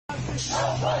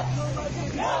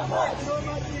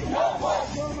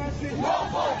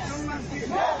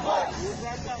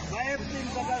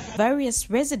Various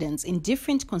residents in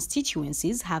different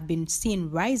constituencies have been seen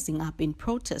rising up in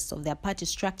protest of their party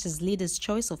structure's leaders'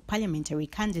 choice of parliamentary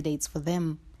candidates for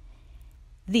them.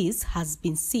 This has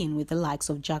been seen with the likes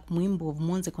of Jack Mwimbo of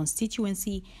Monze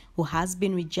constituency, who has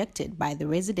been rejected by the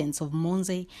residents of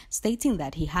Monze, stating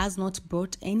that he has not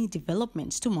brought any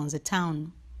development to Monze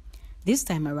town. This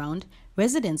time around,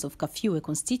 residents of Kafue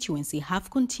constituency have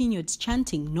continued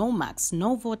chanting "No Max,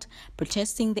 no vote,"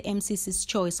 protesting the MCC's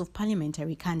choice of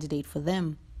parliamentary candidate for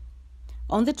them.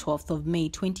 On the 12th of May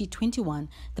 2021,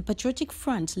 the Patriotic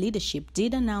Front leadership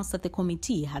did announce that the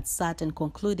committee had sat and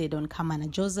concluded on Kamana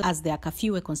Joseph as their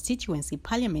Kafue constituency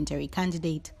parliamentary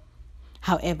candidate.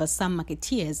 However, some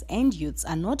Mccs and youths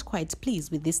are not quite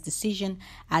pleased with this decision,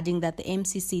 adding that the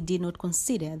MCC did not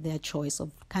consider their choice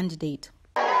of candidate.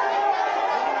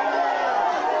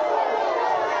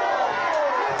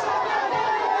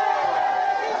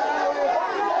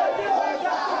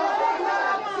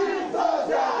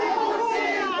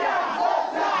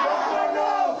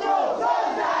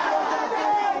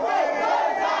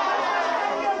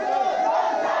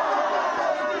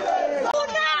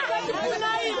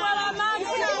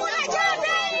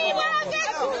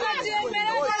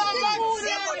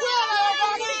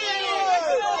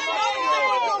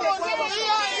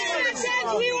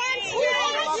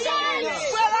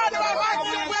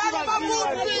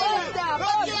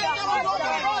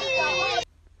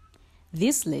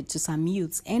 This led to some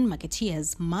youths and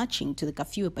Mccs marching to the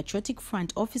Kafue Patriotic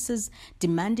Front offices,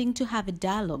 demanding to have a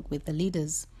dialogue with the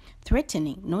leaders,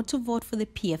 threatening not to vote for the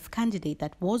PF candidate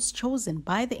that was chosen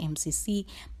by the MCC,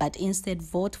 but instead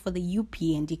vote for the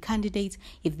UPND candidate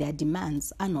if their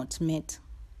demands are not met.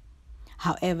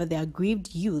 However, the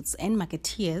aggrieved youths and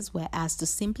Mccs were asked to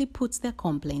simply put their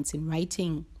complaints in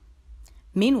writing.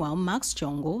 Meanwhile,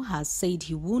 Maxwell Chongu has said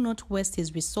he will not waste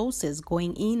his resources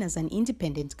going in as an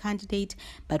independent candidate,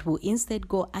 but will instead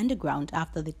go underground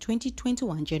after the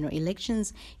 2021 general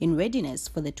elections in readiness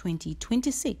for the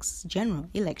 2026 general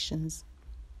elections.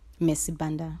 Messi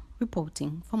Banda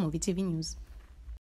reporting for Movie TV News.